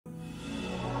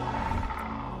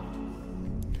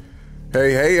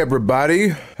Hey, hey, everybody.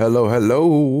 Hello,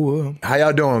 hello. How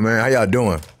y'all doing, man? How y'all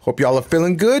doing? Hope y'all are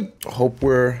feeling good. Hope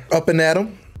we're up and at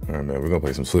 'em. All right, man, we're gonna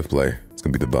play some Swift Play. It's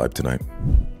gonna be the vibe tonight.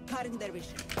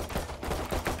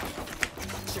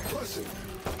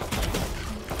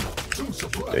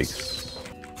 Thanks.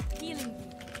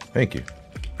 Thank you.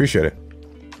 Appreciate it.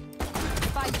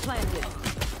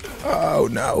 Oh,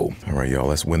 no. All right, y'all,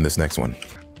 let's win this next one.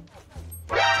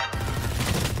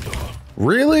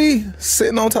 Really?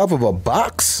 Sitting on top of a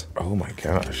box? Oh my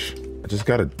gosh. I just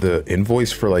got the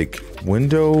invoice for like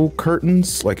window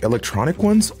curtains, like electronic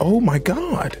ones. Oh my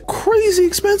God. Crazy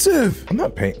expensive. I'm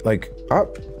not paying, like,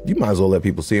 you might as well let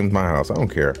people see them in my house. I don't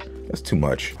care. That's too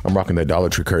much. I'm rocking that Dollar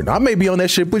Tree curtain. I may be on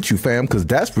that shit with you, fam, because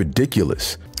that's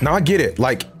ridiculous. Now I get it.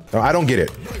 Like, I don't get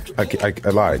it. I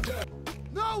lied. 10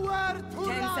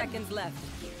 seconds left.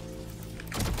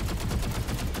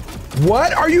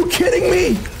 What? Are you kidding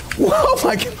me? Whoa,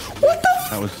 like, what the?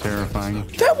 That was terrifying.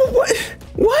 That was what?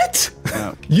 What?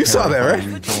 Yeah, you saw that, right?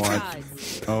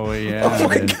 Oh yeah. Oh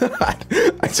my God.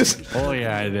 I just. Oh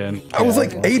yeah, I did. I was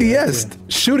like ADS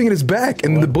shooting at his back,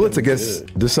 and the bullets, I guess,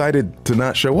 decided to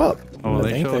not show up. Oh,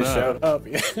 they showed up.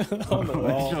 Yeah. They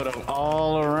showed up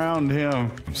all around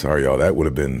him. I'm sorry, y'all. That would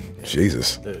have been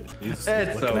Jesus. It's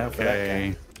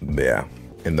okay. Yeah.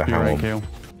 In the To your right, home. Kale.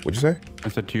 What'd you say? I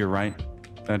said to your right.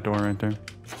 That door right there.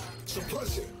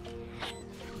 Suppressing.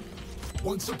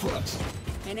 One suppressed.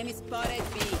 Enemy spotted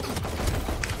B.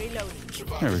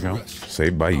 Reloading. There we go.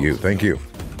 Saved by you. Thank you.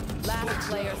 Last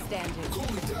player standing.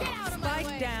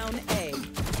 Spike down A.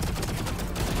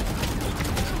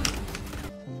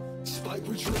 Spike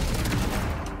retreat.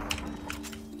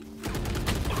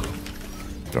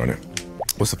 Darn it.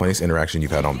 What's the funniest interaction you've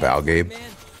had on Val, Gabe?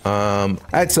 I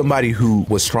had somebody who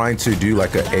was trying to do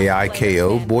like an AI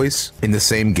KO voice in the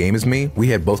same game as me. We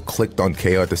had both clicked on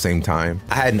KO at the same time.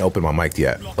 I hadn't opened my mic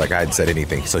yet. Like I hadn't said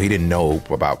anything. So he didn't know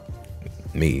about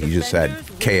me. He just said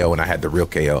KO and I had the real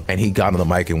KO. And he got on the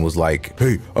mic and was like,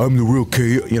 hey, I'm the real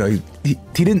KO. You know, he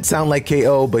didn't sound like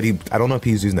KO, but I don't know if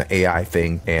he's using the AI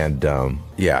thing. And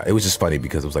yeah, it was just funny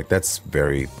because it was like, that's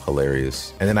very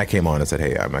hilarious. And then I came on and said,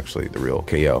 hey, I'm actually the real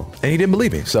KO. And he didn't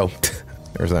believe me. So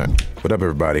there's that. What up,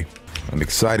 everybody? I'm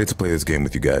excited to play this game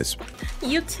with you guys.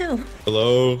 You too.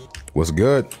 Hello. What's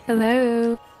good?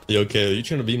 Hello. You okay? Are you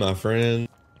trying to be my friend?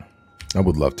 I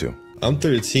would love to. I'm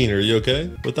 13. Are you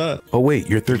okay with that? Oh, wait,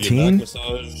 you're Give you a 13? back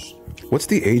massage? What's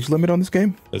the age limit on this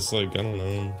game? It's like, I don't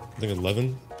know. I think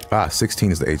 11. Ah,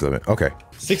 16 is the age limit. Okay.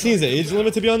 16 is the age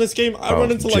limit to be on this game? I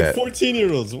run into Jet. like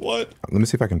 14-year-olds. What? Let me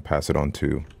see if I can pass it on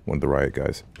to one of the Riot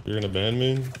guys. You're gonna ban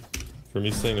me for me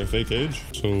saying their fake age?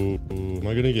 So, am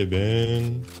I gonna get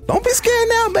banned? Don't be scared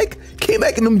now. Keep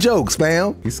making them jokes,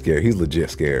 fam. He's scared. He's legit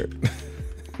scared.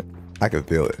 I can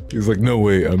feel it. He's like, no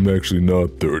way, I'm actually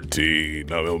not 13.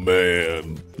 I'm a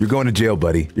man. You're going to jail,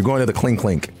 buddy. You're going to the clink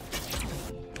clink.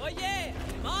 Oh yeah!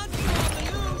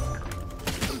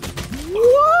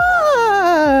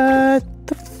 What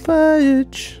the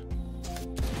fudge?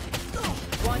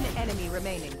 One enemy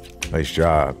remaining. Nice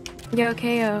job. Yo,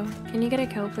 KO. Can you get a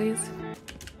kill, please?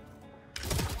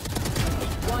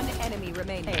 One enemy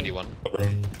remaining. 91.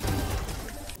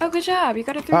 Oh, good job. You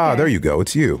got a 3. Ah, there you go.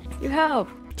 It's you. You help.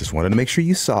 Just wanted to make sure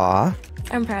you saw.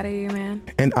 I'm proud of you, man.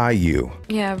 And you.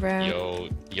 Yeah, bro. Yo,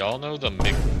 y'all know the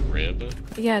McRib?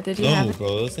 Yeah, did you No, have it? bro.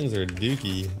 Those things are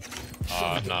dookie.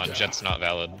 Nah, Jet's not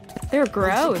valid. They're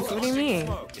gross. What do you mean?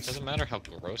 It doesn't matter how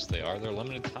gross they are, they're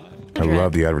limited time. I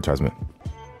love the advertisement.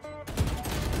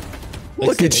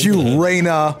 Look at you,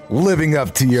 Reina, living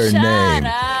up to your name. Shut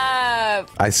up.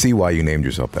 I see why you named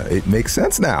yourself that. It makes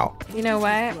sense now. You know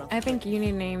what? I think you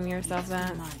need to name yourself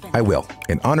that. I will,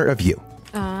 in honor of you.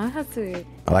 Aw, how sweet.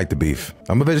 I like the beef.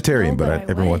 I'm a vegetarian, Oh, but but I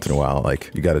every once in a while,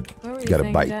 like you gotta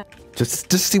saying, bite. Jet?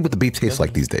 Just see what the beef tastes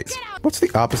like these days. What's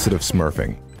the opposite of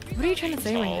smurfing? What are you trying to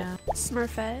say right now?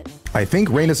 Smurfette. I think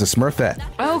Reina's a smurfette.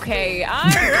 Okay,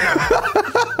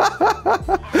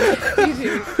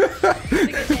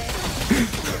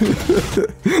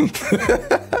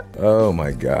 Oh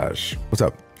my gosh. What's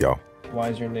up, y'all? Why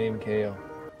is your name KO?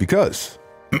 Because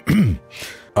I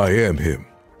am him.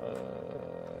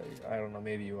 I don't know.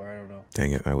 Maybe you are. I don't know.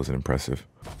 Dang it, I wasn't impressive.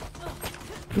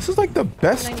 This is like the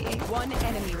best. 98. One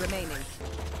enemy remaining.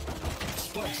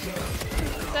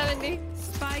 70.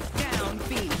 Spike down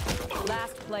B.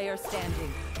 Last player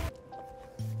standing.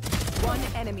 One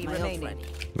enemy remaining.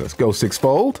 Let's go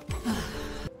sixfold.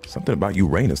 Something about you,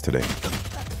 Reinas, today.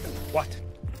 What?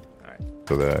 All right.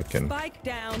 So that I can. Spike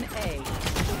down A.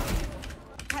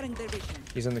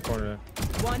 He's in the corner.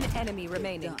 One enemy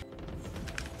remaining.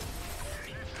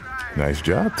 Nice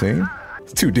job, team.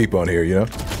 It's too deep on here, you know?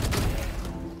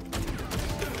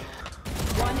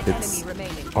 It's enemy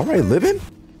remaining. all right, living.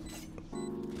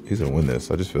 He's gonna win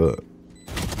this. I just feel it.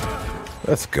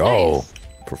 Let's go. Nice.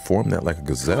 Perform that like a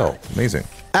gazelle. Amazing.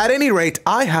 At any rate,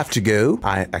 I have to go.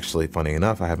 I actually, funny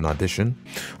enough, I have an audition.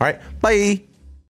 All right, bye.